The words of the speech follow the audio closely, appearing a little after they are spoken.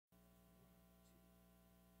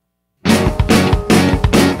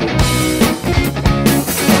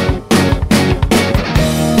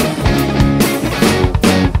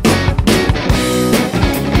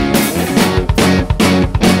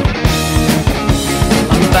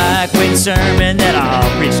heavyweight sermon that I'll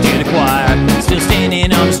preach to the choir. Still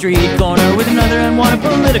standing on the street corner with another unwanted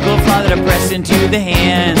political fly that I pressed into the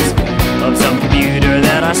hands of some computer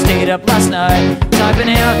that I stayed up last night typing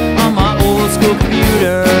out on my old school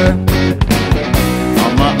computer.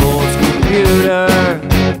 On my old school computer.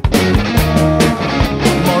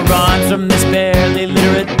 More rhymes from this barely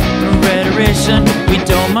literate rhetorician. We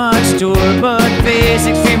don't much tour but face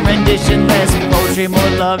extreme rendition. Less poetry,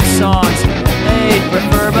 more love songs they'd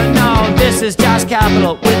prefer. But no, this is Josh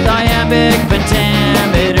Capital with iambic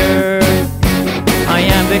pentameter.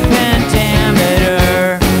 Iambic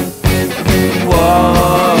pentameter.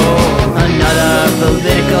 Whoa, another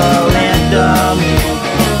political anthem.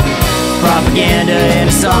 Propaganda in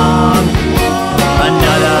a song.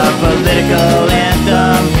 Another political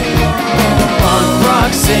anthem. Punk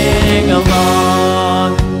rock sing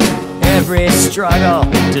along. Every struggle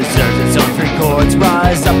deserves its own three chords.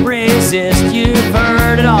 Rise up, resist. You've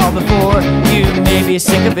heard it all before. You may be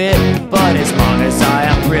sick of it, but as long as I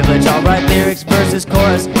am privileged, I'll write lyrics, verses,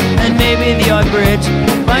 chorus, and maybe the odd bridge.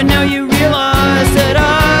 By now you realize that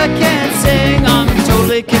I can't sing. I'm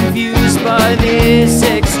totally confused by these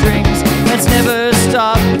six strings. That's never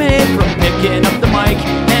stopped me from picking up the mic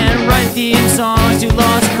and write theme songs to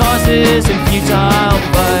lost causes and futile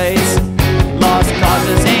fights. Lost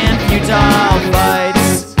causes and futile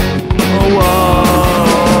fights.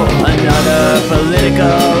 Whoa, another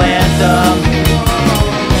political anthem.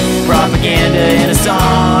 Propaganda in a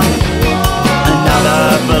song.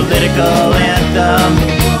 Another political anthem.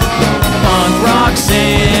 Punk rock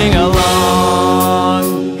sing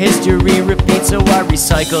along. History repeats, so I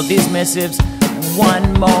recycle these missives.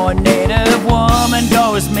 One more native woman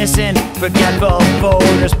goes missing. Forgetful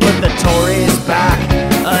voters put the Tories back.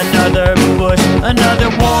 Another Bush, another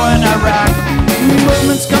war in Iraq.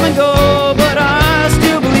 Movements come and go, but I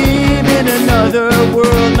still believe in another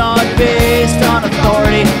world not based on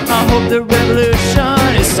authority. I hope the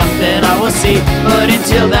revolution is something I will see, but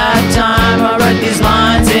until that time I write these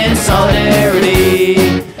lines in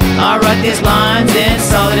solidarity. I write these lines in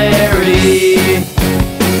solidarity.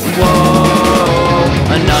 Whoa,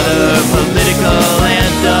 another political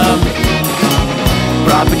anthem.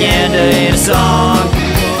 Propaganda in a song.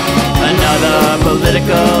 Another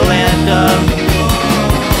political anthem.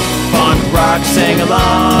 Punk rock sing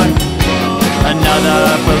along.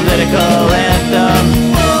 Another political anthem.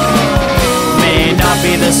 May not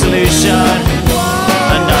be the solution.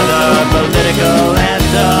 Another political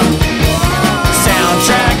anthem.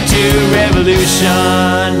 Soundtrack to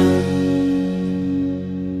revolution.